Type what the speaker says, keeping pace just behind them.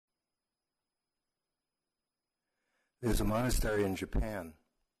There's a monastery in Japan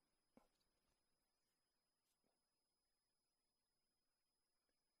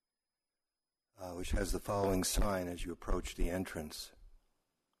which has the following sign as you approach the entrance.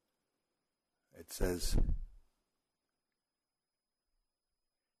 It says,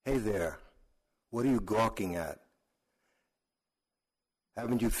 "Hey there, what are you gawking at?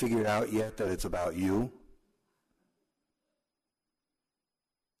 Haven't you figured out yet that it's about you?"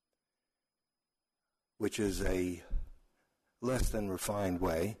 Which is a less than refined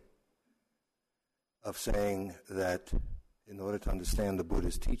way of saying that in order to understand the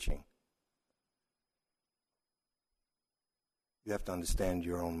Buddha's teaching, you have to understand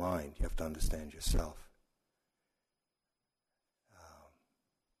your own mind. You have to understand yourself.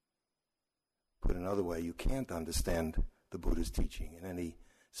 Put another way, you can't understand the Buddha's teaching in any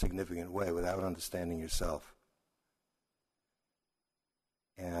significant way without understanding yourself.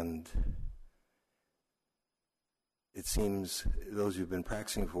 And it seems, those who've been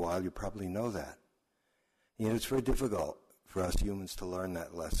practicing for a while, you probably know that. And yet it's very difficult for us humans to learn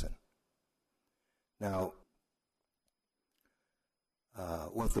that lesson. Now,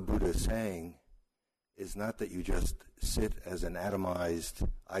 what the Buddha is saying is not that you just sit as an atomized,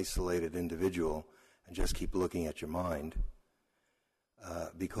 isolated individual and just keep looking at your mind,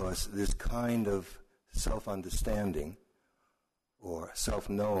 because this kind of self-understanding or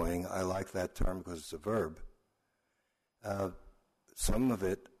self-knowing, I like that term because it's a verb, some of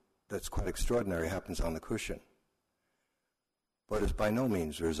it that's quite extraordinary happens on the cushion. But it's by no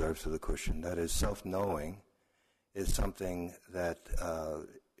means reserved to the cushion. That is, self-knowing is something that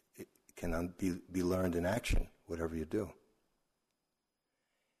it can be learned in action, whatever you do.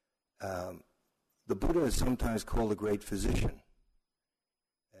 The Buddha is sometimes called a great physician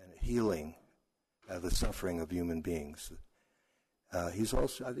and healing the suffering of human beings. He's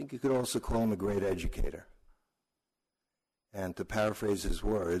also, I think you could also call him a great educator. And to paraphrase his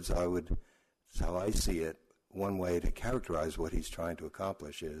words, that's how I see it, one way to characterize what he's trying to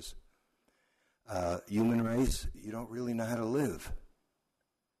accomplish is, human race, you don't really know how to live.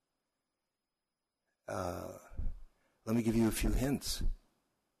 Let me give you a few hints.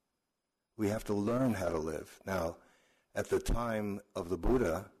 We have to learn how to live. Now, at the time of the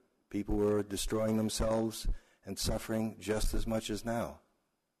Buddha, people were destroying themselves and suffering just as much as now.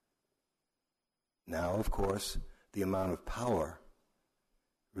 Now, of course, the amount of power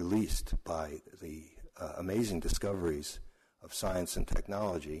released by the amazing discoveries of science and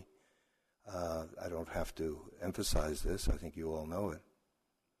technology, I don't have to emphasize this, I think you all know it,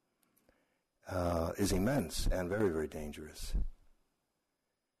 is immense and very, very dangerous.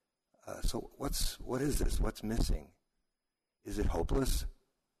 So what is this? What's missing? Is it hopeless?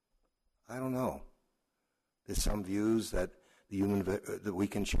 I don't know. There's some views that that we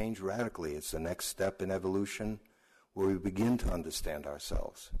can change radically. It's the next step in evolution where we begin to understand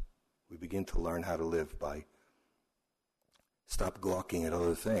ourselves. We begin to learn how to live by stop gawking at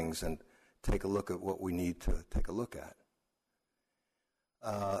other things and take a look at what we need to take a look at.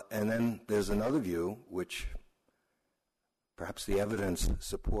 And then there's another view, which perhaps the evidence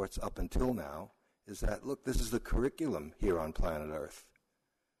supports up until now, is that, look, this is the curriculum here on planet Earth.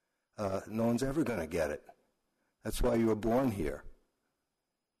 No one's ever going to get it. That's why you were born here.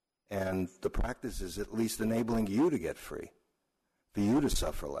 And the practice is at least enabling you to get free, for you to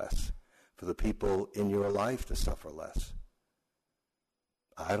suffer less, for the people in your life to suffer less.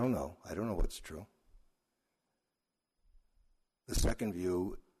 I don't know. I don't know what's true. The second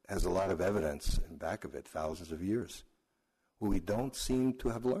view has a lot of evidence in back of it, thousands of years, where we don't seem to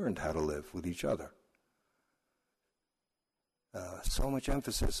have learned how to live with each other. So much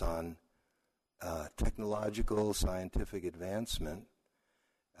emphasis on technological, scientific advancement,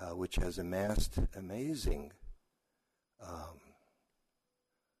 which has amassed amazing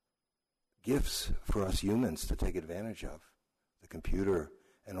gifts for us humans to take advantage of. The computer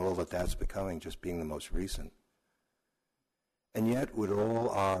and all that that's becoming, just being the most recent. And yet, with all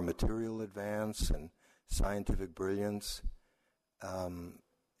our material advance and scientific brilliance,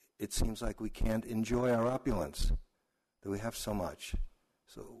 it seems like we can't enjoy our opulence, that we have so much.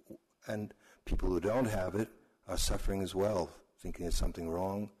 So, and people who don't have it are suffering as well, thinking there's something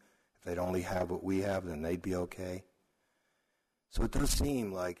wrong. If they'd only have what we have, then they'd be okay. So it does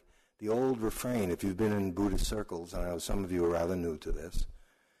seem like the old refrain, if you've been in Buddhist circles, and I know some of you are rather new to this,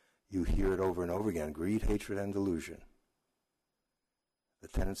 you hear it over and over again, greed, hatred, and delusion. The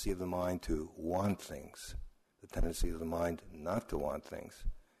tendency of the mind to want things, the tendency of the mind not to want things.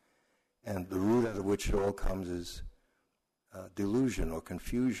 And the root out of which it all comes is delusion or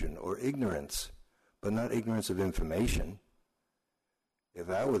confusion or ignorance, but not ignorance of information, If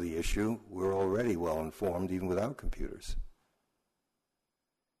that were the issue, we're already well informed even without computers.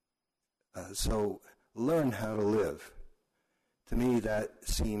 So learn how to live. To me, that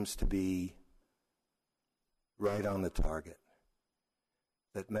seems to be right on the target.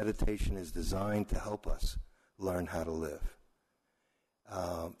 That meditation is designed to help us learn how to live.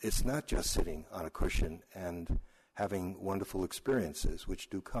 It's not just sitting on a cushion and having wonderful experiences, which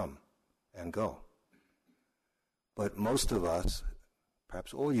do come and go. But most of us,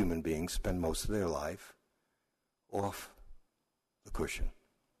 perhaps all human beings, spend most of their life off the cushion.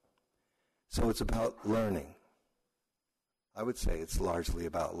 So it's about learning. I would say it's largely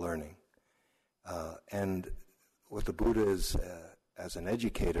about learning. And what the Buddha is, as an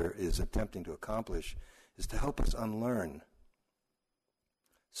educator, is attempting to accomplish is to help us unlearn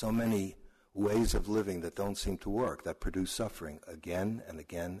so many ways of living that don't seem to work, that produce suffering again and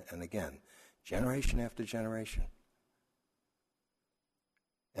again and again, generation after generation.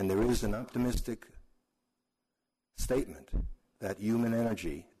 And there is an optimistic statement that human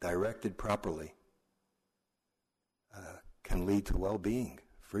energy, directed properly, can lead to well-being,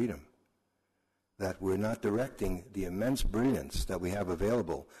 freedom. That we're not directing the immense brilliance that we have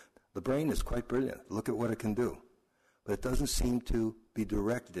available. The brain is quite brilliant. Look at what it can do. But it doesn't seem to be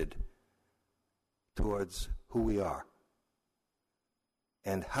directed towards who we are.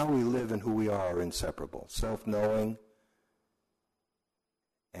 And how we live and who we are inseparable. Self-knowing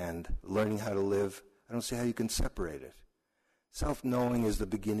and learning how to live, I don't see how you can separate it. Self-knowing is the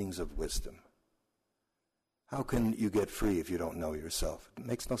beginnings of wisdom. How can you get free if you don't know yourself? It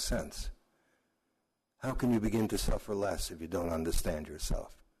makes no sense. How can you begin to suffer less if you don't understand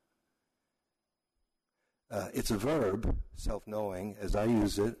yourself? It's a verb, self-knowing, as I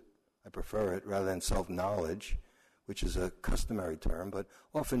use it. I prefer it rather than self-knowledge, which is a customary term, but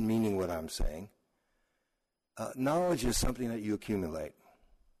often meaning what I'm saying. Knowledge is something that you accumulate.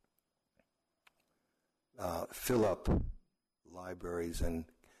 Fill up libraries and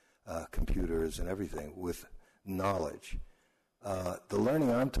computers and everything with knowledge. The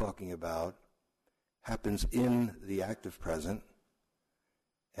learning I'm talking about happens in the active present,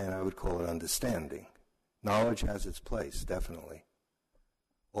 and I would call it understanding. Knowledge has its place, definitely.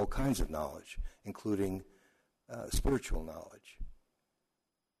 All kinds of knowledge, including spiritual knowledge.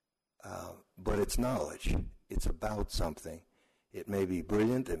 But it's knowledge. It's about something. It may be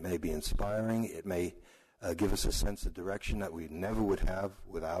brilliant, it may be inspiring, it may give us a sense of direction that we never would have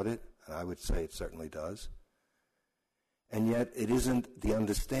without it, and I would say it certainly does. And yet it isn't the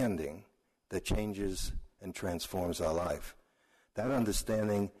understanding that changes and transforms our life. That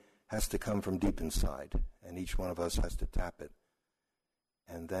understanding has to come from deep inside, and each one of us has to tap it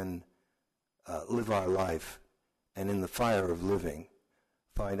and then live our life, and in the fire of living,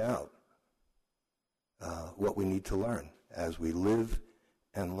 find out what we need to learn as we live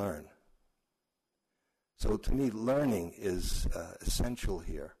and learn. So to me, learning is essential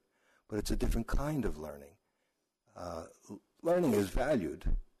here, but it's a different kind of learning. Learning is valued,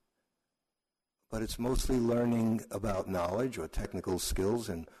 but it's mostly learning about knowledge or technical skills,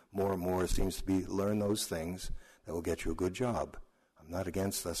 and more seems to be learn those things that will get you a good job. I'm not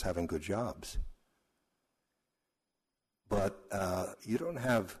against us having good jobs. But you don't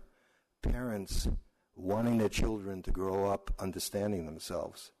have parents wanting their children to grow up understanding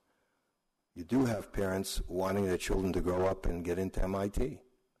themselves. You do have parents wanting their children to grow up and get into MIT.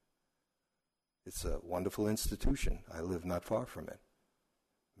 It's a wonderful institution. I live not far from it.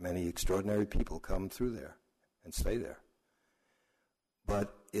 Many extraordinary people come through there and stay there.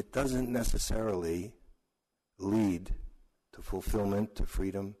 But it doesn't necessarily lead to fulfillment, to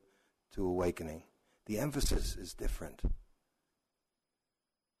freedom, to awakening. The emphasis is different.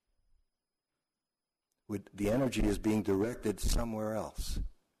 The energy is being directed somewhere else.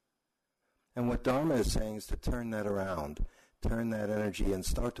 And what Dharma is saying is to turn that around, turn that energy and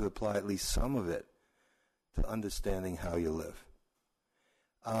start to apply at least some of it to understanding how you live.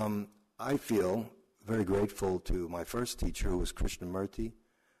 I feel very grateful to my first teacher, who was Krishnamurti,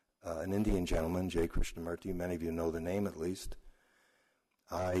 an Indian gentleman, J. Krishnamurti. Many of you know the name at least.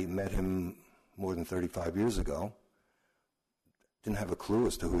 I met him more than 35 years ago. Didn't have a clue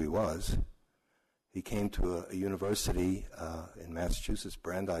as to who he was. He came to a university in Massachusetts,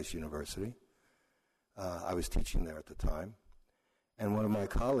 Brandeis University. I was teaching there at the time. And one of my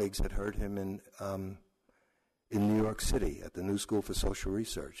colleagues had heard him in New York City at the New School for Social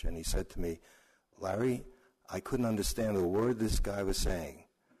Research. And he said to me, "Larry, I couldn't understand a word this guy was saying,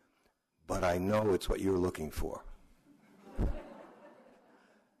 but I know it's what you're looking for."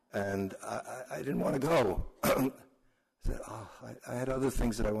 And I didn't want to go. I said, I had other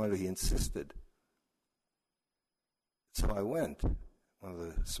things that I wanted to do. He insisted. So I went. one of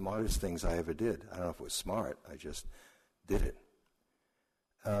the smartest things I ever did. I don't know if it was smart. I just did it.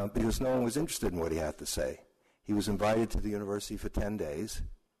 Because no one was interested in what he had to say. He was invited to the university for 10 days.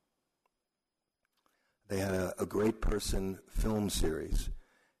 They had a great person film series,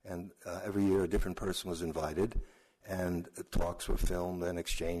 and every year a different person was invited, and talks were filmed and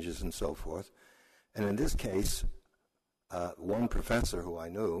exchanges and so forth. And in this case, one professor who I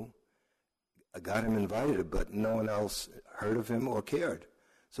knew got him invited, but no one else heard of him or cared.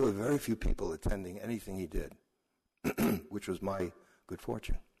 So there were very few people attending anything he did, which was my good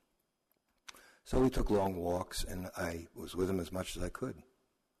fortune. So we took long walks, and I was with him as much as I could.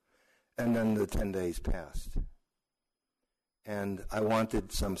 And then the 10 days passed. And I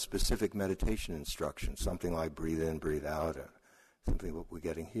wanted some specific meditation instruction, something like breathe in, breathe out, or something what we're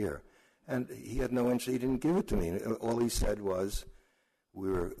getting here. And he had no interest. He didn't give it to me. All he said was, we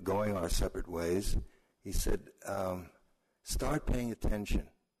were going our separate ways. He said, start paying attention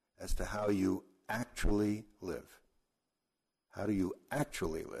as to how you actually live. How do you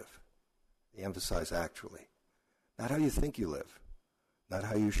actually live? He emphasized actually. Not how you think you live. Not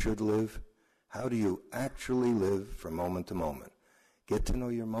how you should live. How do you actually live from moment to moment? Get to know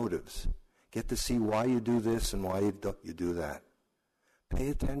your motives. Get to see why you do this and why you do that. Pay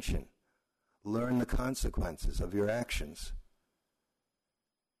attention. Learn the consequences of your actions.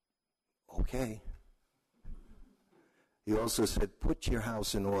 Okay. He also said, put your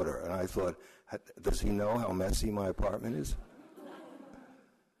house in order. And I thought, does he know how messy my apartment is?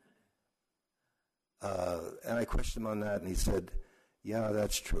 And I questioned him on that, and he said, yeah,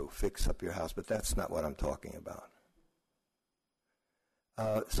 that's true. Fix up your house, but that's not what I'm talking about.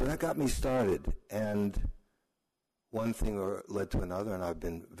 So that got me started, and one thing led to another, and I've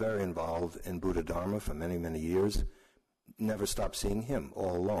been very involved in Buddha Dharma for many, many years. Never stopped seeing him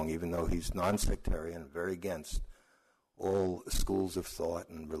all along, even though he's non-sectarian, very against all schools of thought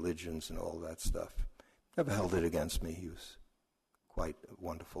and religions and all that stuff. Never held it against me. He was quite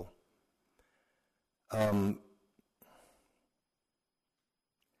wonderful. But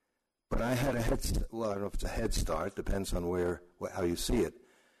I had I don't know if it's a head start, depends on how you see it.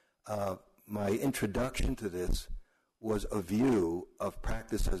 My introduction to this was a view of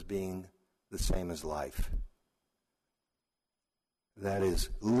practice as being the same as life. That is,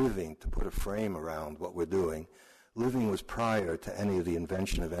 living, to put a frame around what we're doing, living was prior to any of the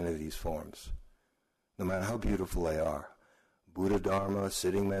invention of any of these forms, no matter how beautiful they are. Buddha Dharma,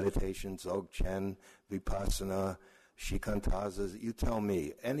 sitting meditation, Dzogchen, Vipassana, Shikantaza, you tell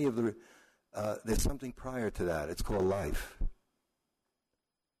me, any of the, there's something prior to that. It's called life.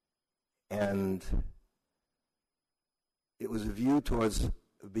 And it was a view towards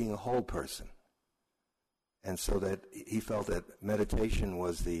being a whole person. And so that he felt that meditation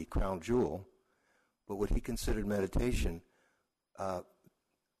was the crown jewel, but what he considered meditation,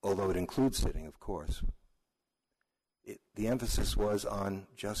 although it includes sitting, of course, the emphasis was on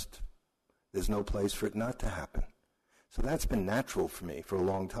just, there's no place for it not to happen. So that's been natural for me for a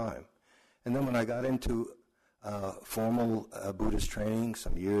long time. And then when I got into formal Buddhist training,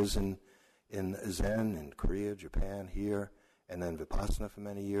 some years in Zen, in Korea, Japan, here, and then Vipassana for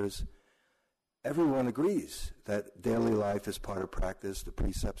many years, everyone agrees that daily life is part of practice, the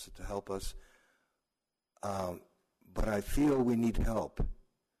precepts are to help us. But I feel we need help.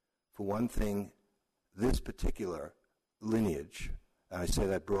 For one thing, this particular lineage, and I say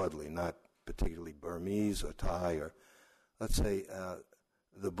that broadly, not particularly Burmese or Thai, or let's say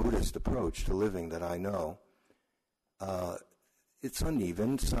the Buddhist approach to living that I know, it's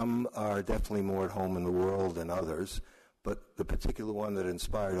uneven. Some are definitely more at home in the world than others, but the particular one that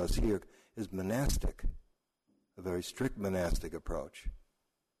inspired us here is monastic, a very strict monastic approach.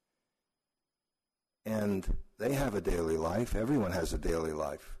 And they have a daily life. Everyone has a daily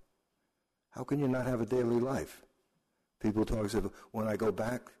life. How can you not have a daily life? People talk about, when I go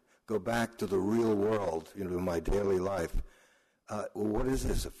back to the real world, my daily life. Well, what is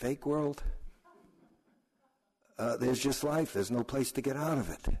this, a fake world? There's just life. There's no place to get out of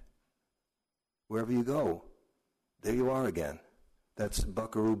it. Wherever you go, there you are again. That's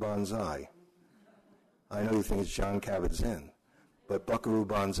Buckaroo Banzai. I know you think it's John Kabat-Zinn, but Buckaroo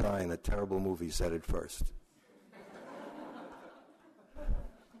Banzai in a terrible movie said it first.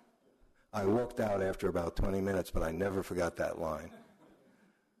 I walked out after about 20 minutes, but I never forgot that line.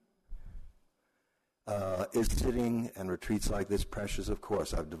 Is sitting and retreats like this precious? Of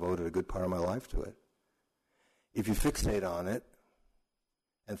course. I've devoted a good part of my life to it. If you fixate on it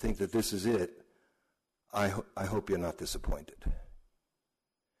and think that this is it, I hope you're not disappointed.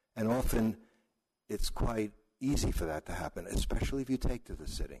 And often it's quite easy for that to happen, especially if you take to the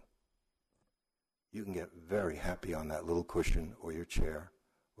sitting. you can get very happy on that little cushion or your chair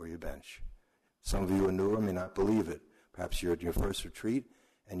or your bench. Some of you are newer may not believe it. Perhaps you're at your first retreat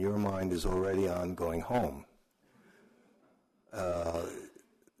and your mind is already on going home.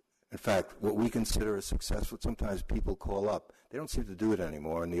 In fact, what we consider a success, what sometimes people call up, they don't seem to do it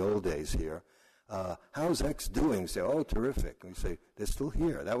anymore in the old days here. How's X doing? We say, oh, terrific. And we say, they're still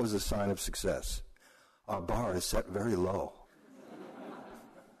here. That was a sign of success. Our bar is set very low.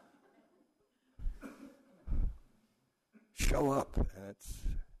 Show up.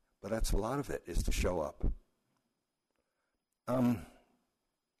 But that's a lot of it, is to show up.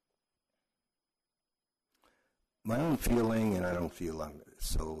 My own feeling, and I don't feel I'm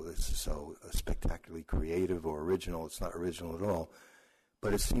so spectacularly creative or original. It's not original at all.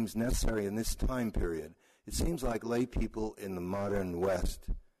 But it seems necessary in this time period. It seems like lay people in the modern West,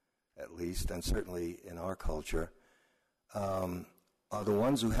 at least, and certainly in our culture, are the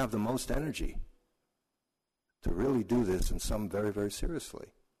ones who have the most energy to really do this, and some very, very seriously,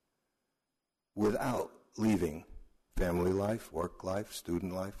 without leaving family life, work life,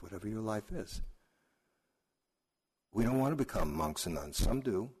 student life, whatever your life is. We don't want to become monks and nuns. Some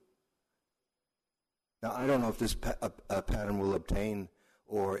do. Now, I don't know if this pattern will obtain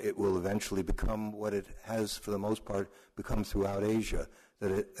or it will eventually become what it has, for the most part, become throughout Asia,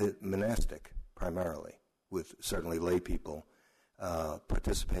 that it monastic primarily, with certainly lay people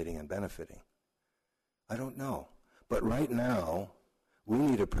participating and benefiting. I don't know. But right now, we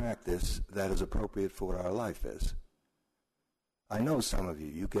need a practice that is appropriate for what our life is. I know some of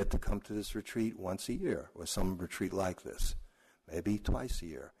you get to come to this retreat once a year, or some retreat like this, maybe twice a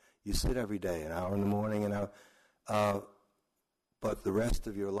year. You sit every day, an hour in the morning, an hour, but the rest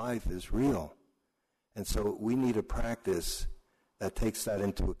of your life is real. And so we need a practice that takes that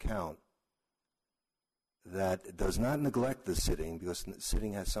into account, that does not neglect the sitting, because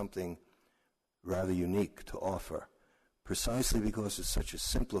sitting has something rather unique to offer, precisely because it's such a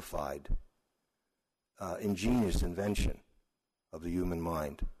simplified, ingenious invention of the human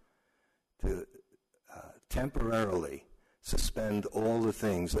mind to temporarily suspend all the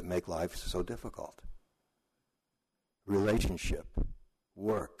things that make life so difficult. Relationship,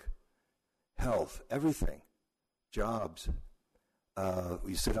 work, health, everything, jobs.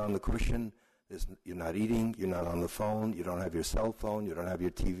 You sit on the cushion, you're not eating, you're not on the phone, you don't have your cell phone, you don't have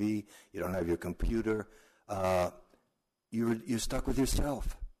your TV, you don't have your computer. You're stuck with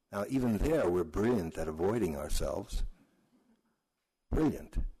yourself. Now, even there, we're brilliant at avoiding ourselves.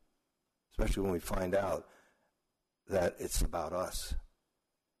 Brilliant. Especially when we find out that it's about us.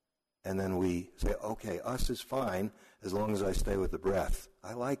 And then we say, okay, us is fine as long as I stay with the breath.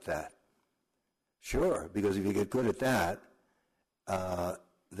 I like that. Sure, because if you get good at that,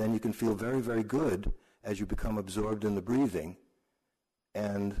 then you can feel very, very good as you become absorbed in the breathing,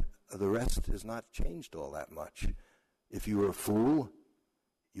 and the rest has not changed all that much. If you were a fool,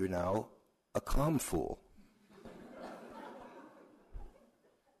 you're now a calm fool.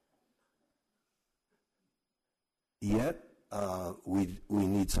 Yet, we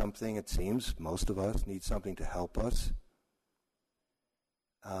need something, it seems, most of us need something to help us.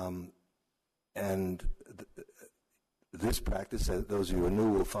 This practice, as those of you who are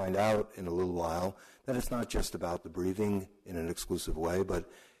new will find out in a little while, that it's not just about the breathing in an exclusive way, but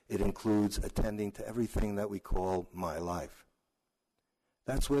it includes attending to everything that we call my life.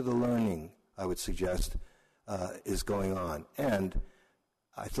 That's where the learning, I would suggest, is going on. And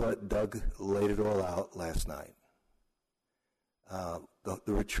I thought Doug laid it all out last night.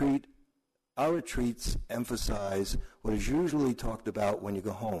 The retreat, our retreats emphasize what is usually talked about when you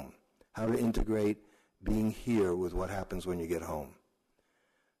go home, how to integrate being here with what happens when you get home.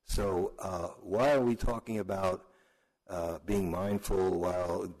 So why are we talking about being mindful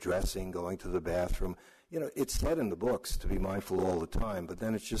while dressing, going to the bathroom? You know, it's said in the books to be mindful all the time, but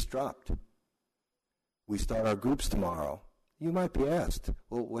then it's just dropped. We start our groups tomorrow. You might be asked,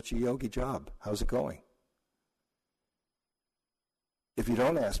 well, what's your yogi job? How's it going? If you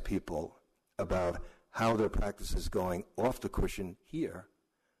don't ask people about how their practice is going off the cushion here,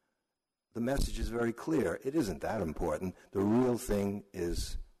 the message is very clear. It isn't that important. The real thing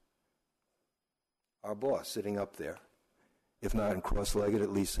is our boss sitting up there, if not in cross-legged,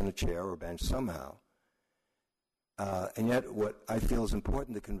 at least in a chair or bench somehow. And yet what I feel is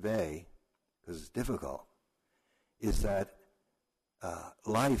important to convey, because it's difficult, is that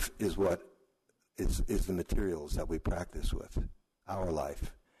life is what is the materials that we practice with, our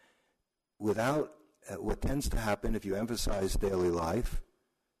life. Without, what tends to happen if you emphasize daily life,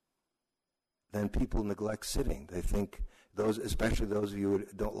 then people neglect sitting. They think, especially those of you who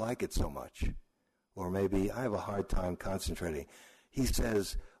don't like it so much, or maybe I have a hard time concentrating. He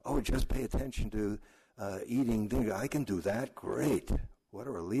says, oh, just pay attention to eating. I can do that. Great. What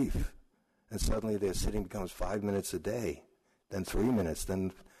a relief. And suddenly their sitting becomes 5 minutes a day, then 3 minutes,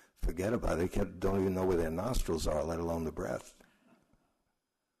 then forget about it. They don't even know where their nostrils are, let alone the breath.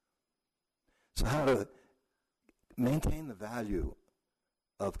 So how to maintain the value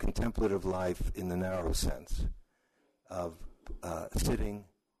of contemplative life in the narrow sense, of sitting,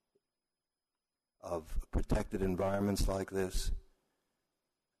 of protected environments like this,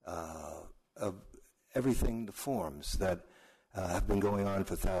 of everything, the forms that have been going on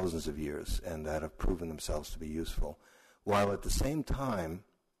for thousands of years and that have proven themselves to be useful, while at the same time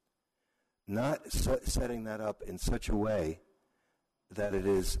not setting that up in such a way that it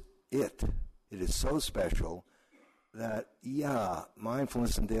is so special that, yeah,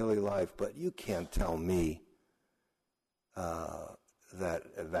 mindfulness in daily life, but you can't tell me that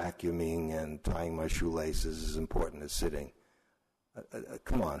vacuuming and tying my shoelaces is important as sitting.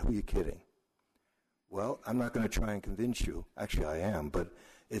 Come on, who are you kidding? Well, I'm not going to try and convince you. Actually, I am, but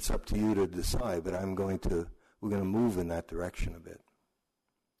it's up to you to decide. But we're going to move in that direction a bit,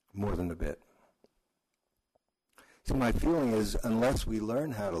 more than a bit. See, my feeling is unless we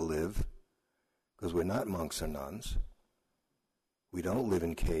learn how to live, because we're not monks or nuns, we don't live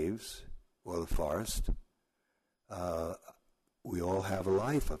in caves or the forest, we all have a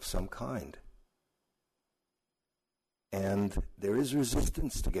life of some kind. And there is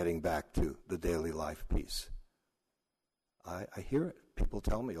resistance to getting back to the daily life piece. I hear it. People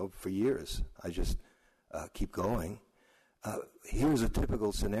tell me, for years. I just keep going. Here's a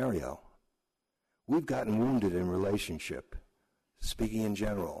typical scenario. We've gotten wounded in relationship. Speaking in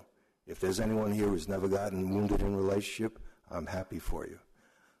general, if there's anyone here who's never gotten wounded in relationship, I'm happy for you.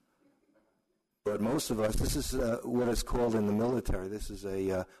 But most of us, this is what is called in the military, this is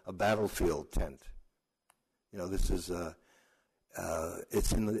a battlefield tent. This is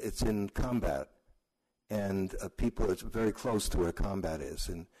it's in combat, and people. It's very close to where combat is.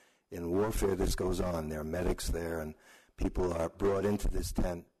 And in warfare, this goes on. There are medics there, and people are brought into this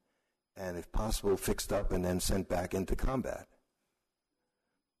tent, and if possible, fixed up and then sent back into combat.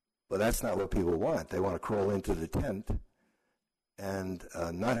 But that's not what people want. They want to crawl into the tent and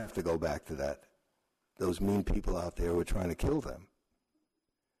not have to go back to those mean people out there who are trying to kill them.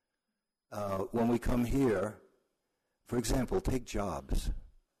 When we come here, for example, take jobs.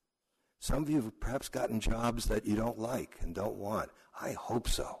 Some of you have perhaps gotten jobs that you don't like and don't want. I hope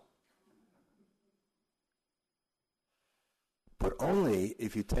so. But only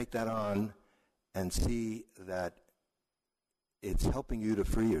if you take that on and see that it's helping you to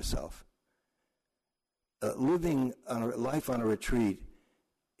free yourself. Living life on a retreat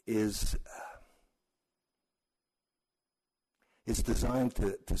is it's designed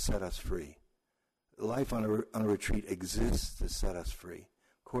to set us free. Life on a retreat exists to set us free.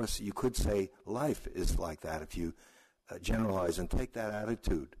 Of course, you could say life is like that if you generalize and take that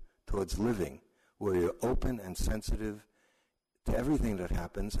attitude towards living, where you're open and sensitive to everything that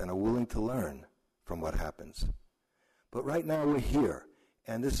happens and are willing to learn from what happens. But right now we're here,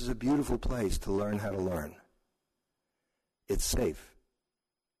 and this is a beautiful place to learn how to learn. It's safe.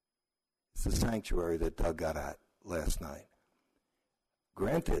 It's the sanctuary that Doug got at last night.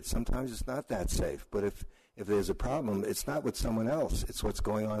 Granted, sometimes it's not that safe, but if there's a problem, it's not with someone else. It's what's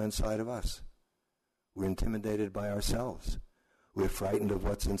going on inside of us. We're intimidated by ourselves. We're frightened of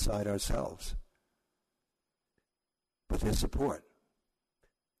what's inside ourselves. But there's support.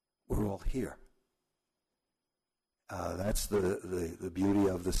 We're all here. That's the beauty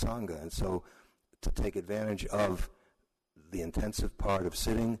of the Sangha. And so to take advantage of the intensive part of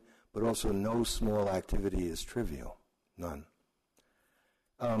sitting, but also no small activity is trivial. None.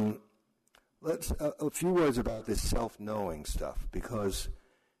 Let's a few words about this self-knowing stuff, because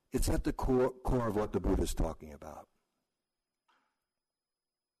it's at the core of what the Buddha is talking about.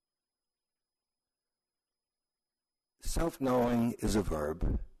 Self-knowing is a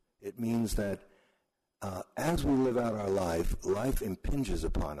verb. It means that as we live out our life, life impinges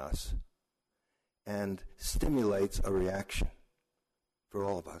upon us and stimulates a reaction for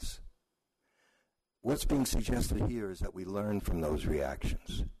all of us. What's being suggested here is that we learn from those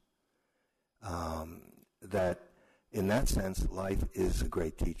reactions. That, in that sense, life is a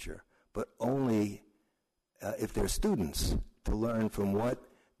great teacher, but only if they're students, to learn from what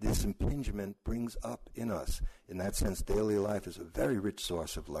this impingement brings up in us. In that sense, daily life is a very rich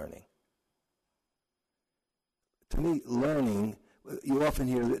source of learning. To me, learning, you often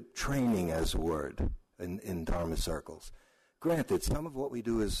hear training as a word in Dharma circles. Granted, some of what we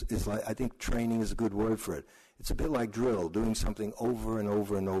do is like, I think training is a good word for it. It's a bit like drill, doing something over and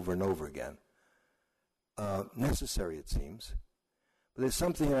over and over and over again. Necessary, it seems. But there's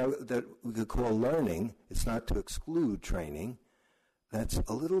something that we could call learning. It's not to exclude training. That's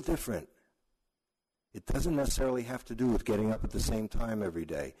a little different. It doesn't necessarily have to do with getting up at the same time every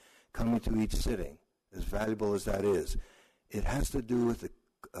day, coming to each sitting, as valuable as that is. It has to do with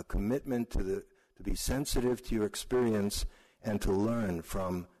a commitment to be sensitive to your experience and to learn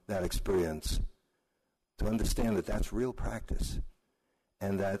from that experience, to understand that that's real practice,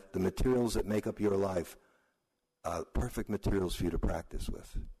 and that the materials that make up your life are perfect materials for you to practice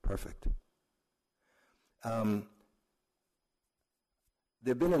with. Perfect. There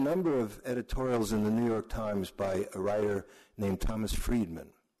have been a number of editorials in the New York Times by a writer named Thomas Friedman.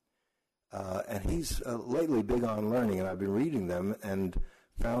 And he's lately big on learning, and I've been reading them and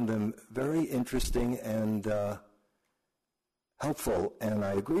found them very interesting and helpful, and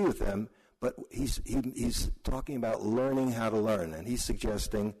I agree with them, but he's talking about learning how to learn, and he's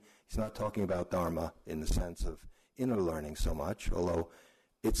suggesting, he's not talking about Dharma in the sense of inner learning so much, although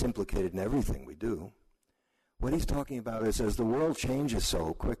it's implicated in everything we do. What he's talking about is as the world changes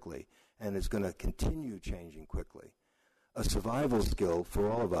so quickly, and is going to continue changing quickly, a survival skill for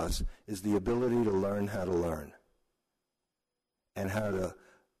all of us is the ability to learn how to learn, and how to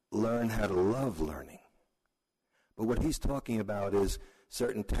learn how to love learning. But what he's talking about is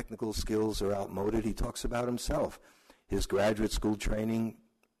certain technical skills are outmoded. He talks about himself. His graduate school training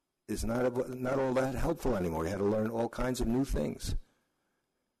is not all that helpful anymore. He had to learn all kinds of new things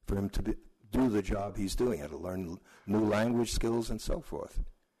for him to do the job he's doing. He had to learn new language skills and so forth.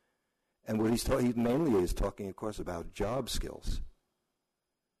 And what he mainly is talking, of course, about job skills.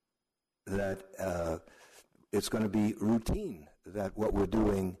 That it's going to be routine, that what we're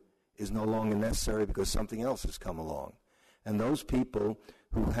doing is no longer necessary because something else has come along. And those people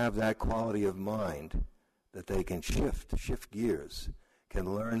who have that quality of mind, that they can shift gears,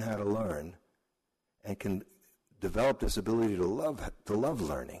 can learn how to learn, and can develop this ability to love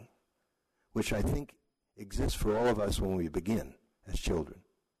learning, which I think exists for all of us when we begin as children.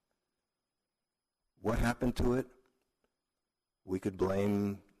 What happened to it? We could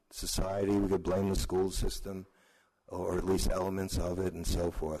blame society, we could blame the school system, or at least elements of it and so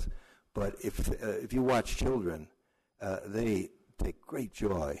forth. But if you watch children, they take great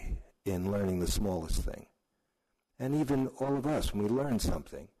joy in learning the smallest thing. And even all of us, when we learn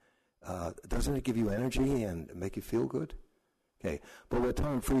something, doesn't it give you energy and make you feel good? Okay, but what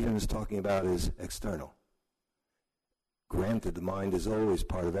Tom Friedman is talking about is external. Granted, the mind is always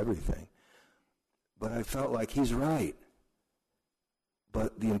part of everything. But I felt like he's right.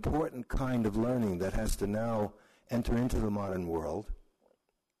 But the important kind of learning that has to now enter into the modern world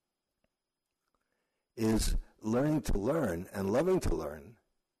is learning to learn and loving to learn,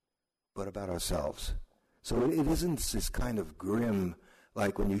 but about ourselves. So it isn't this kind of grim,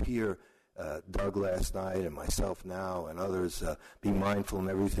 like when you hear Doug last night and myself now and others, be mindful in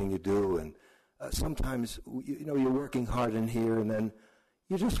everything you do. And sometimes, you're working hard in here and then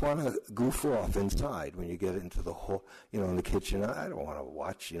you just want to goof off inside when you get into the whole, in the kitchen. I don't want to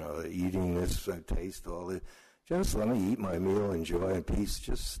watch, eating this, taste all this. Just let me eat my meal, enjoy in peace,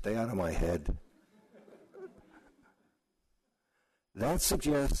 just stay out of my head. That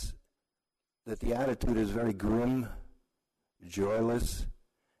suggests that the attitude is very grim, joyless,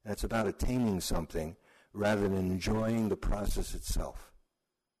 and it's about attaining something rather than enjoying the process itself.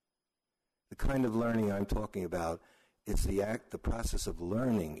 The kind of learning I'm talking about, it's the process of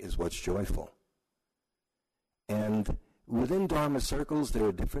learning is what's joyful. And within Dharma circles, there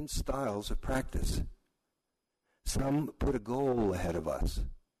are different styles of practice. Some put a goal ahead of us,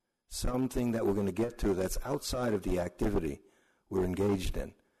 something that we're going to get to that's outside of the activity we're engaged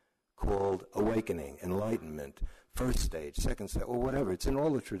in, called awakening, enlightenment, first stage, second stage, or whatever. It's in all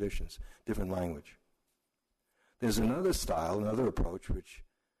the traditions, different language. There's another style, another approach, which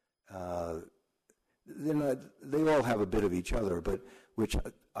they all have a bit of each other, but which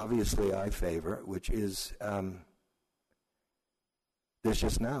obviously I favor, which is there's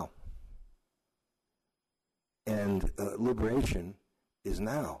just now. And liberation is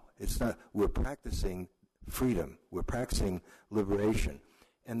now. It's not, we're practicing freedom. We're practicing liberation.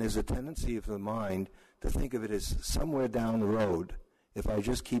 And there's a tendency of the mind to think of it as somewhere down the road, if I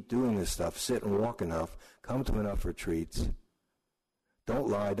just keep doing this stuff, sit and walk enough, come to enough retreats, don't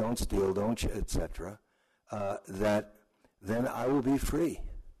lie, don't steal, don't, etc., that then I will be free.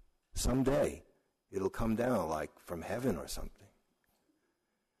 Someday it'll come down like from heaven or something.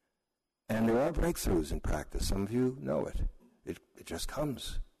 And there are breakthroughs in practice. Some of you know it. It just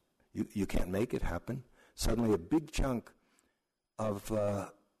comes. You can't make it happen. Suddenly a big chunk of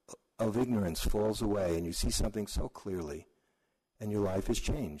ignorance falls away, and you see something so clearly, and your life is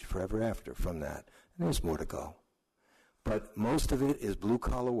changed forever after from that. And there's more to go. But most of it is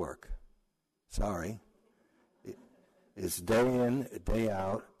blue-collar work. Sorry. It's day in, day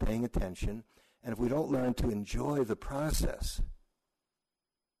out, paying attention. And if we don't learn to enjoy the process,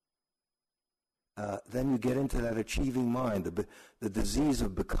 then you get into that achieving mind, the disease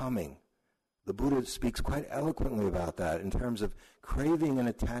of becoming. The Buddha speaks quite eloquently about that in terms of craving and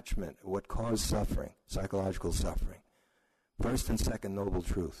attachment, what cause suffering, psychological suffering. First and second noble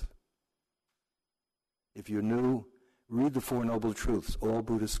truth. If you're new, read the Four Noble Truths. All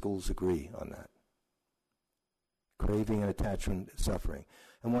Buddhist schools agree on that. Craving and attachment, suffering.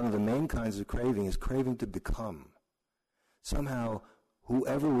 And one of the main kinds of craving is craving to become. Somehow,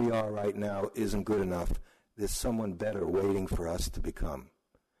 whoever we are right now isn't good enough. There's someone better waiting for us to become.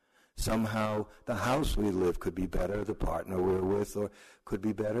 Somehow, the house we live could be better, the partner we're with or could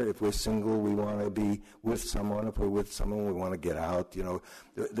be better. If we're single, we want to be with someone. If we're with someone, we want to get out.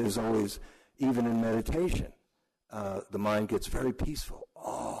 There's always, even in meditation, the mind gets very peaceful.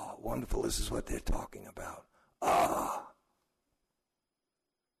 Oh, wonderful, this is what they're talking about.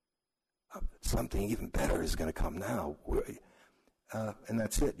 Something even better is going to come now. And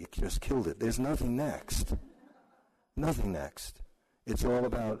that's it. You just killed it. There's nothing next. Nothing next. It's all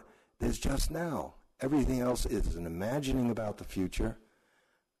about, there's just now. Everything else is an imagining about the future,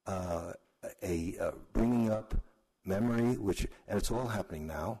 bringing up memory, and it's all happening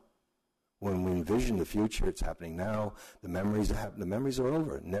now. When we envision the future, it's happening now. The memories are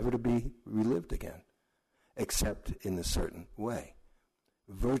over, never to be relived again, except in a certain way.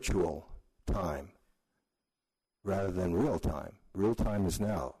 Virtual time rather than real time. Real time is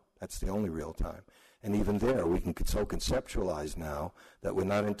now. That's the only real time. And even there, we can so conceptualize now that we're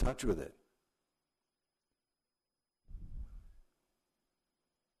not in touch with it.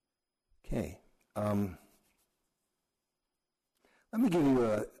 Okay. Let me give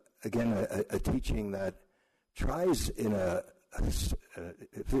you, a teaching that tries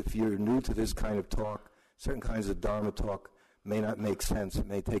if you're new to this kind of talk, certain kinds of Dharma talk may not make sense. It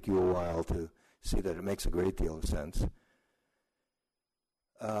may take you a while to see that it makes a great deal of sense.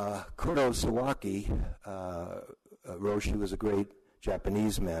 Kodo Sawaki Roshi was a great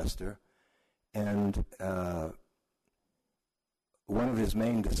Japanese master, and one of his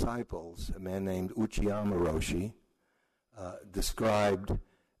main disciples, a man named Uchiyama Roshi, described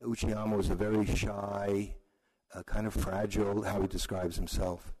Uchiyama was a very shy, kind of fragile, how he describes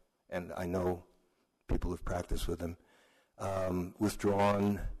himself, and I know people who've practiced with him,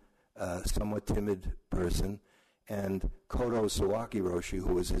 withdrawn, somewhat timid person. And Kodo Sawaki Roshi,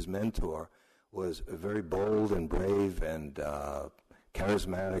 who was his mentor, was very bold and brave and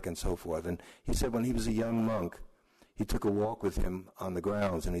charismatic and so forth. And he said when he was a young monk, he took a walk with him on the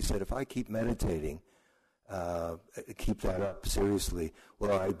grounds, and he said, if I keep meditating, keep that up seriously,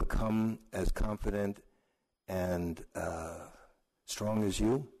 will I become as confident and strong as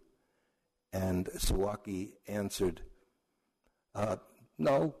you? And Sawaki answered,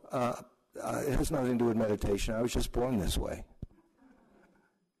 no, it has nothing to do with meditation. I was just born this way.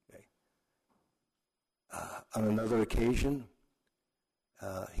 Okay. On another occasion,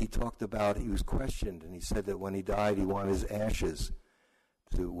 he was questioned, and he said that when he died, he wanted his ashes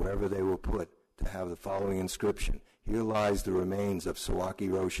to wherever they were put to have the following inscription: here lies the remains of Sawaki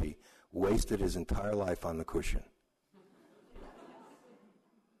Roshi, wasted his entire life on the cushion.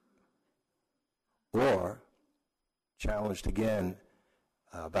 Or, challenged again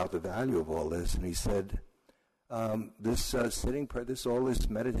about the value of all this, and he said, this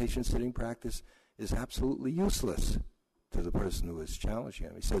meditation sitting practice is absolutely useless to the person who is challenging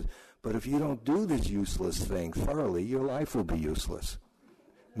him. He said, but if you don't do this useless thing thoroughly, your life will be useless.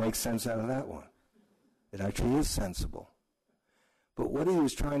 Make sense out of that one. It actually is sensible. But what he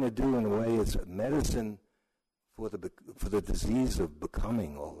was trying to do in a way is medicine for the disease of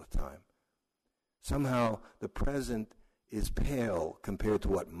becoming all the time. Somehow the present is pale compared to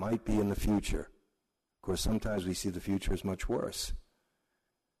what might be in the future. Of course, sometimes we see the future as much worse.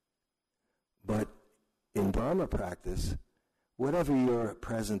 But in Dharma practice, whatever your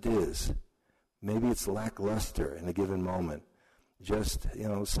present is, maybe it's lackluster in a given moment, just,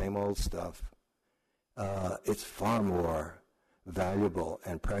 same old stuff. It's far more valuable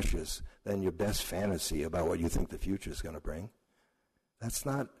and precious than your best fantasy about what you think the future is going to bring. That's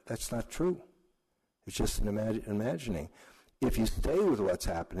not true. It's just an imagining. If you stay with what's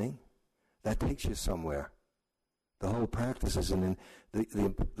happening, that takes you somewhere. The whole practice is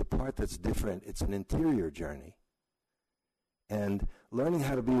the part that's different. It's an interior journey. And learning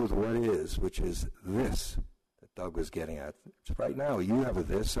how to be with what is, which is this that Doug was getting at. It's right now, you have a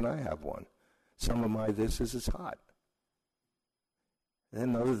this and I have one. Some of my this is hot. And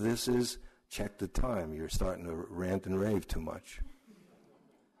another this is check the time. You're starting to rant and rave too much.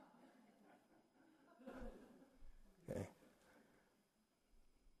 Okay.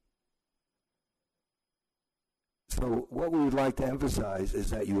 So what we would like to emphasize is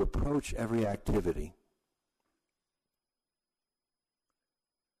that you approach every activity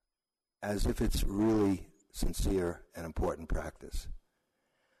as if it's really sincere and important practice.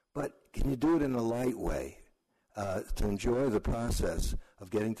 But can you do it in a light way to enjoy the process of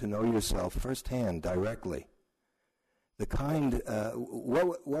getting to know yourself firsthand, directly? The kind,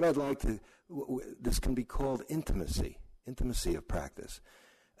 what I'd like to, this can be called intimacy of practice.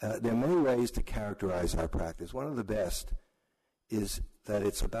 There are many ways to characterize our practice. One of the best is that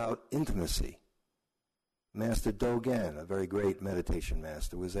it's about intimacy. Master Dogen, a very great meditation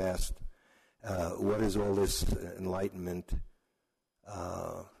master, was asked, what is all this enlightenment,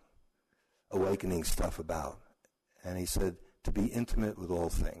 awakening stuff about? And he said, to be intimate with all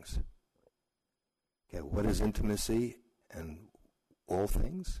things. Okay, what is intimacy and all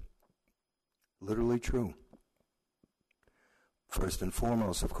things? Literally true. First and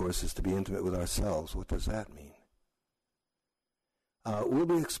foremost, of course, is to be intimate with ourselves. What does that mean? We'll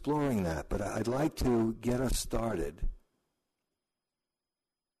be exploring that, but I'd like to get us started.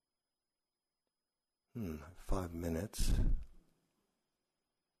 5 minutes.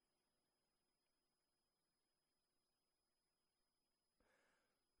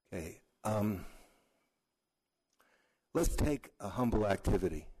 Okay. Let's take a humble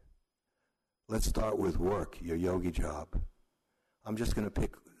activity. Let's start with work, your yogi job. I'm just going to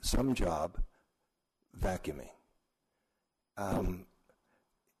pick some job, vacuuming.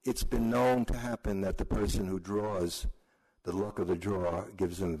 It's been known to happen that the person who draws the luck of the draw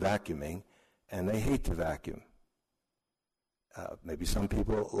gives them vacuuming, and they hate to vacuum. Maybe some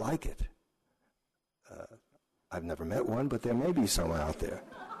people like it. I've never met one, but there may be some out there.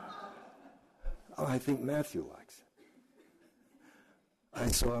 Oh, I think Matthew likes it. I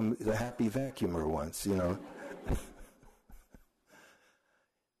saw him, the happy vacuumer once, you know.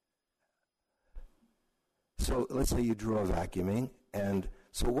 So let's say you draw vacuuming, and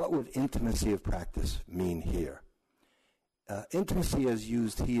so what would intimacy of practice mean here? Intimacy as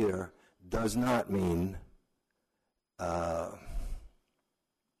used here does not mean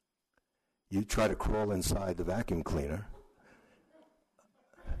you try to crawl inside the vacuum cleaner.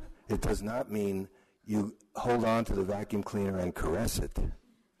 It does not mean you hold on to the vacuum cleaner and caress it.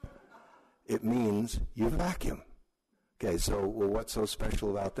 It means you vacuum. Okay, so well, what's so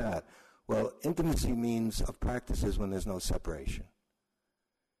special about that? Well, intimacy means of practices when there's no separation.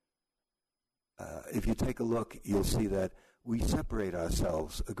 If you take a look, you'll see that we separate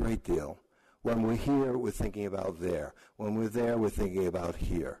ourselves a great deal. When we're here, we're thinking about there. When we're there, we're thinking about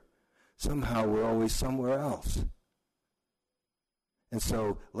here. Somehow we're always somewhere else. And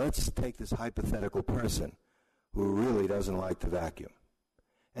so let's take this hypothetical person who really doesn't like to vacuum.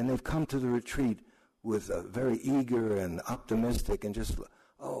 And they've come to the retreat with a very eager and optimistic and just,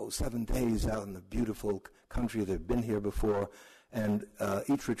 7 days out in the beautiful country. They've been here before. And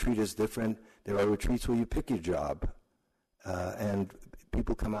each retreat is different. There are retreats where you pick your job. And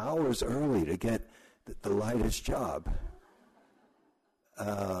people come hours early to get the lightest job.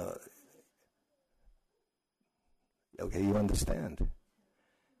 Okay, you understand.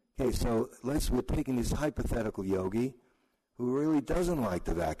 Okay, so we're taking this hypothetical yogi who really doesn't like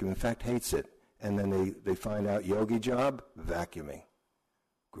the vacuum, in fact hates it. And then they find out yogi job, vacuuming.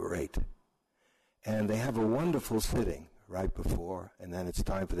 Great. And they have a wonderful sitting right before, and then it's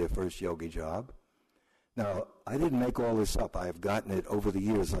time for their first yogi job. Now, I didn't make all this up. I have gotten it over the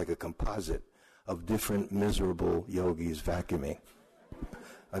years like a composite of different miserable yogis vacuuming.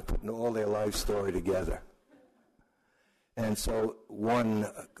 I've put all their life story together. And so one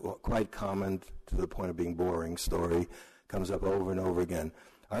quite common, to the point of being boring, story comes up over and over again.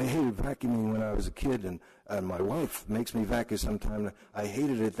 I hated vacuuming when I was a kid, and my wife makes me vacuum sometime. I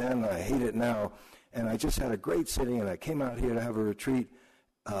hated it then, and I hate it now. And I just had a great sitting, and I came out here to have a retreat.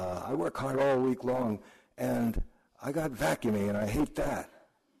 I work hard all week long, and I got vacuuming, and I hate that.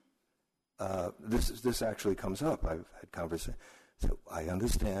 This actually comes up. I've had conversations. So I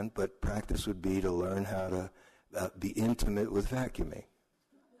understand, but practice would be to learn how to be intimate with vacuuming.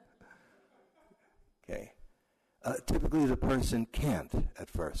 Okay. Typically the person can't at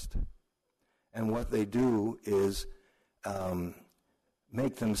first. And what they do is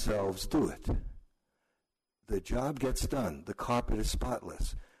make themselves do it. The job gets done. The carpet is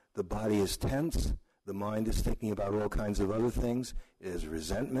spotless. The body is tense. The mind is thinking about all kinds of other things. There's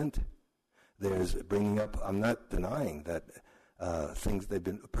resentment. There's bringing up, I'm not denying that things a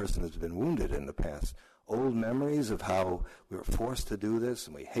person has been wounded in the past. Old memories of how we were forced to do this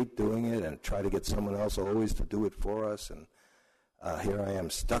and we hate doing it and try to get someone else always to do it for us. And here I am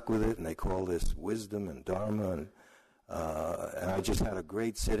stuck with it, and they call this wisdom and dharma. And I just had a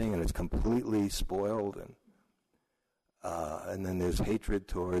great sitting, and it's completely spoiled. And then there's hatred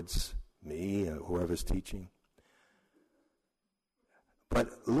towards me and whoever's teaching.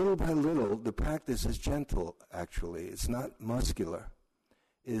 But little by little, the practice is gentle, actually. It's not muscular.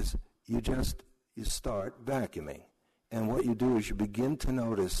 You start vacuuming. And what you do is you begin to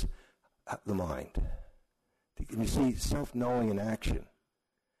notice the mind. And you see self-knowing in action.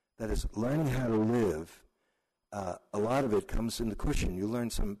 That is, learning how to live. A lot of it comes in the cushion. You learn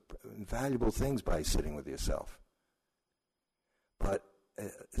some invaluable things by sitting with yourself. But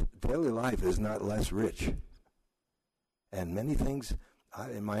daily life is not less rich. And many things,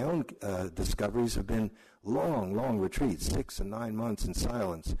 in my own discoveries, have been long, long retreats, 6 and 9 months in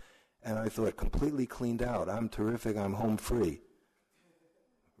silence. And I thought, completely cleaned out. I'm terrific. I'm home free.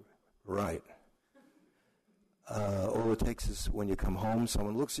 Right. All it takes is when you come home,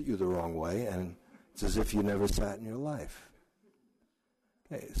 someone looks at you the wrong way, and it's as if you never sat in your life.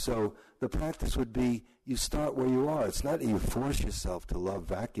 Okay, so the practice would be you start where you are. It's not that you force yourself to love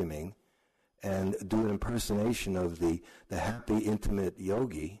vacuuming and do an impersonation of the happy, intimate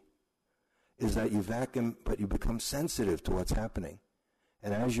yogi. Is that you vacuum, but you become sensitive to what's happening.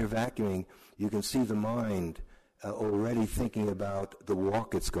 And as you're vacuuming, you can see the mind already thinking about the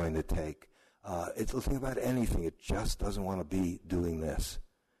walk it's going to take. It'll think about anything. It just doesn't want to be doing this.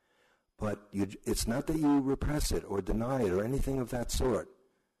 But it's not that you repress it or deny it or anything of that sort,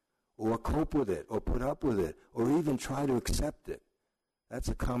 or cope with it, or put up with it, or even try to accept it. That's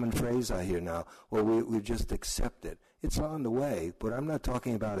a common phrase I hear now. Well, we just accept it. It's on the way, but I'm not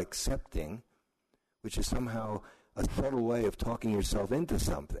talking about accepting, which is somehow a subtle way of talking yourself into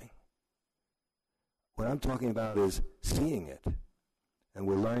something. What I'm talking about is seeing it. And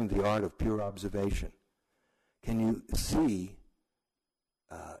we're learning the art of pure observation. Can you see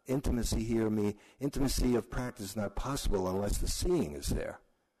intimacy here? Intimacy of practice is not possible unless the seeing is there.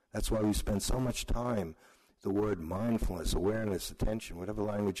 That's why we spend so much time, the word mindfulness, awareness, attention, whatever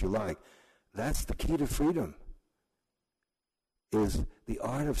language you like. That's the key to freedom, is the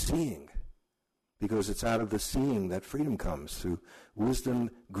art of seeing. Because it's out of the seeing that freedom comes through. Wisdom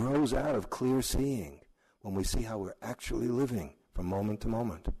grows out of clear seeing when we see how we're actually living from moment to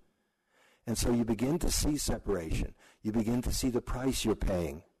moment. And so you begin to see separation. You begin to see the price you're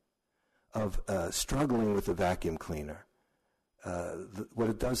paying of struggling with the vacuum cleaner, what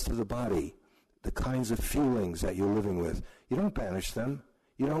it does to the body, the kinds of feelings that you're living with. You don't banish them.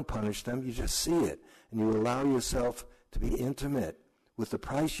 You don't punish them. You just see it. And you allow yourself to be intimate with the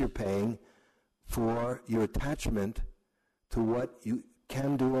price you're paying for your attachment to what you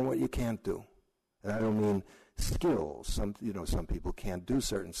can do and what you can't do. And I don't mean skills. Some people can't do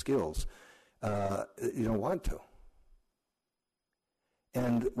certain skills. You don't want to.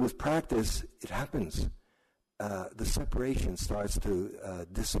 And with practice, it happens. The separation starts to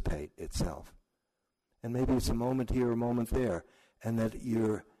dissipate itself. And maybe it's a moment here, a moment there, and that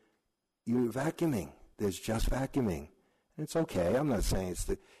you're vacuuming. There's just vacuuming. And it's okay. I'm not saying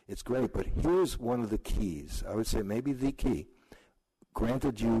it's great, but here's one of the keys. I would say maybe the key.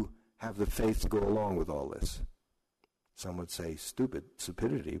 Granted, you have the faith to go along with all this. Some would say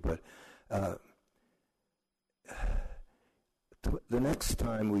stupidity, but the next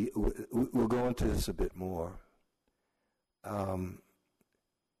time we'll go into this a bit more.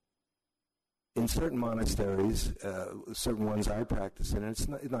 In certain monasteries, certain ones I practice in, it's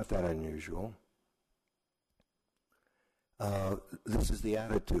not that unusual. This is the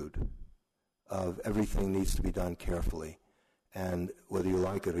attitude of everything needs to be done carefully. And whether you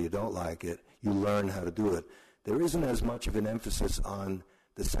like it or you don't like it, you learn how to do it. There isn't as much of an emphasis on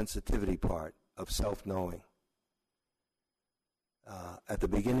the sensitivity part of self-knowing. At the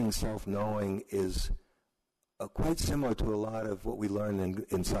beginning, self-knowing is quite similar to a lot of what we learn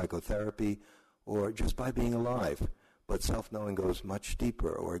in psychotherapy or just by being alive. But self-knowing goes much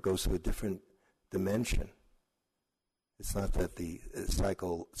deeper, or it goes to a different dimension. It's not that the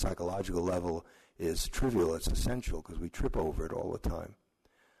psychological level is trivial, it's essential because we trip over it all the time.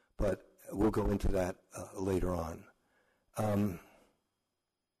 But we'll go into that later on.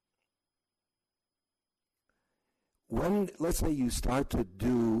 When, let's say you start to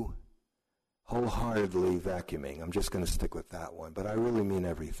do wholeheartedly vacuuming, I'm just going to stick with that one, but I really mean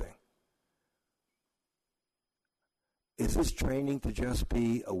everything. Is this training to just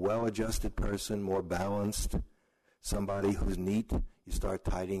be a well-adjusted person, more balanced, somebody who's neat? You start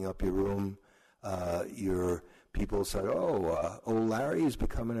tidying up your room, you're people said, old Larry's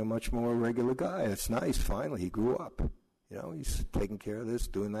becoming a much more regular guy. It's nice, finally, he grew up. You know, he's taking care of this,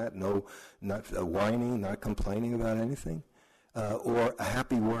 doing that, not whining, not complaining about anything. Or a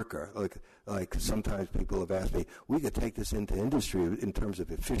happy worker. Like sometimes people have asked me, we could take this into industry in terms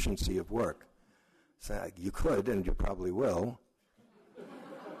of efficiency of work. So you could, and you probably will.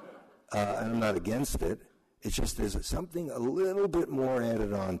 And I'm not against it. It's just there's something a little bit more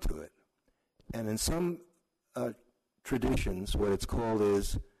added on to it. And in some traditions, what it's called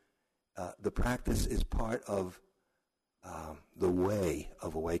is the practice is part of the way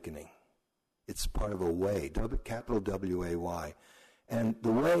of awakening. It's part of a way, capital W-A-Y. And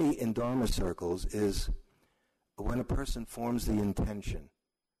the way in Dharma circles is when a person forms the intention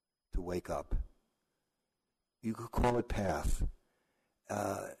to wake up. You could call it path.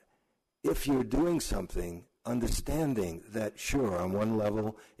 If you're doing something, understanding that, sure, on one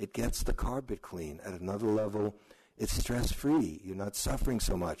level, it gets the carpet clean. At another level, it's stress-free. You're not suffering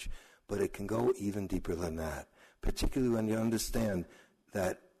so much. But it can go even deeper than that, particularly when you understand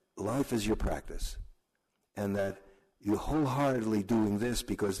that life is your practice and that you're wholeheartedly doing this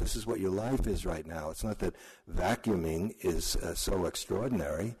because this is what your life is right now. It's not that vacuuming is so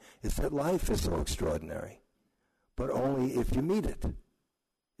extraordinary. It's that life is so extraordinary. But only if you meet it,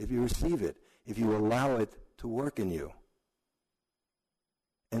 if you receive it, if you allow it to work in you.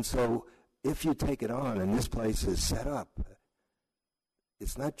 And so if you take it on, and this place is set up,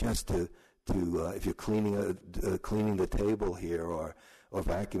 it's not just to if you're cleaning the table here or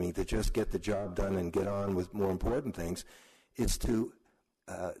vacuuming, to just get the job done and get on with more important things. It's to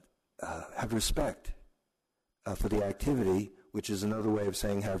have respect for the activity, which is another way of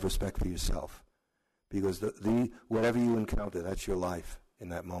saying have respect for yourself. Because the whatever you encounter, that's your life in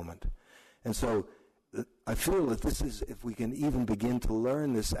that moment. And so I feel that this is, if we can even begin to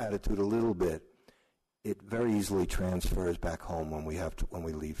learn this attitude a little bit, it very easily transfers back home when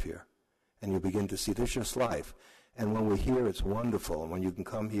we leave here. And you begin to see this is just life. And when we're here, it's wonderful. And when you can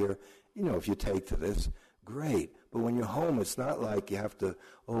come here, if you take to this, great. But when you're home, it's not like you have to,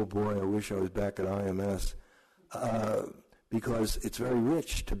 oh boy, I wish I was back at IMS. Because it's very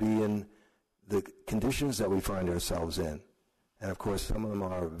rich to be in the conditions that we find ourselves in. And of course, some of them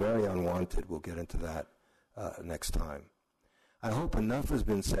are very unwanted. We'll get into that next time. I hope enough has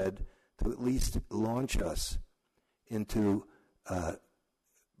been said to at least launch us into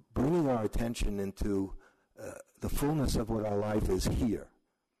bringing our attention into the fullness of what our life is here.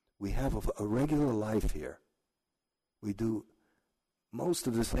 We have a regular life here. We do most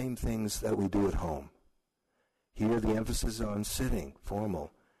of the same things that we do at home. Here, the emphasis is on sitting,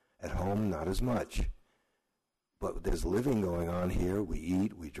 formal. At home, not as much. But there's living going on here. We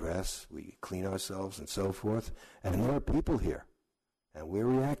eat, we dress, we clean ourselves, and so forth. And there are people here. And we're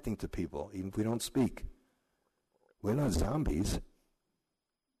reacting to people, even if we don't speak. We're not zombies.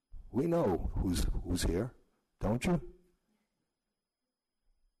 We know who's here, don't you?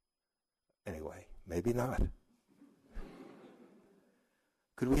 Anyway, maybe not.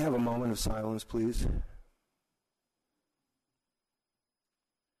 Could we have a moment of silence, please?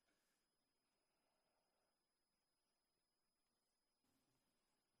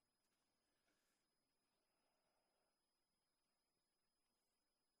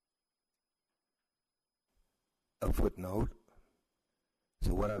 A footnote.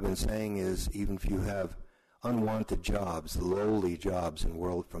 So what I've been saying is, even if you have unwanted jobs, lowly jobs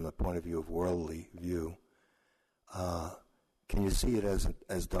from the point of view of worldly view, can you see it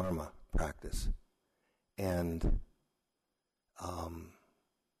as Dharma practice? And I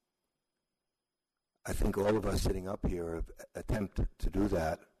think all of us sitting up here have attempted to do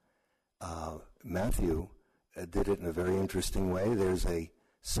that. Matthew did it in a very interesting way. There's a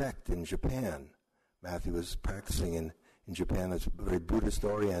sect in Japan. Matthew was practicing in Japan that's very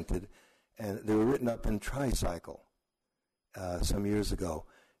Buddhist-oriented, and they were written up in tricycle some years ago.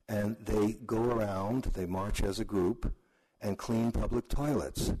 And they go around, they march as a group, and clean public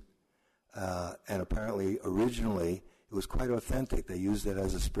toilets. And apparently, originally, it was quite authentic. They used it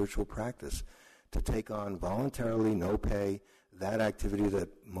as a spiritual practice to take on voluntarily, no pay, that activity that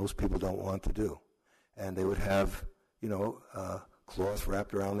most people don't want to do. And they would have, cloth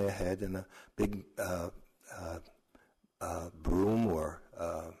wrapped around their head and a big broom or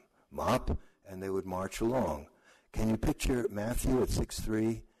mop, and they would march along. Can you picture Matthew at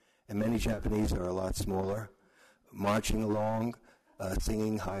 6'3", and many Japanese are a lot smaller, marching along,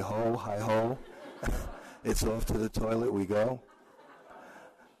 singing hi-ho, hi-ho. It's off to the toilet we go.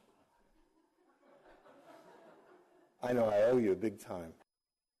 I know I owe you big time.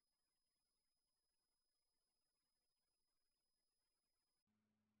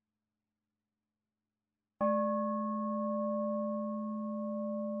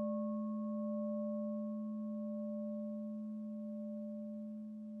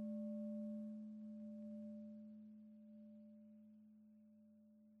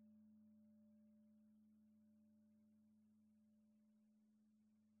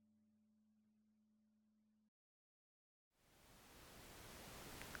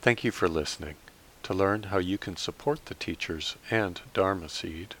 Thank you for listening. To learn how you can support the teachers and Dharma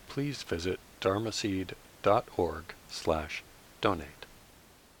Seed, please visit dharmaseed.org/donate.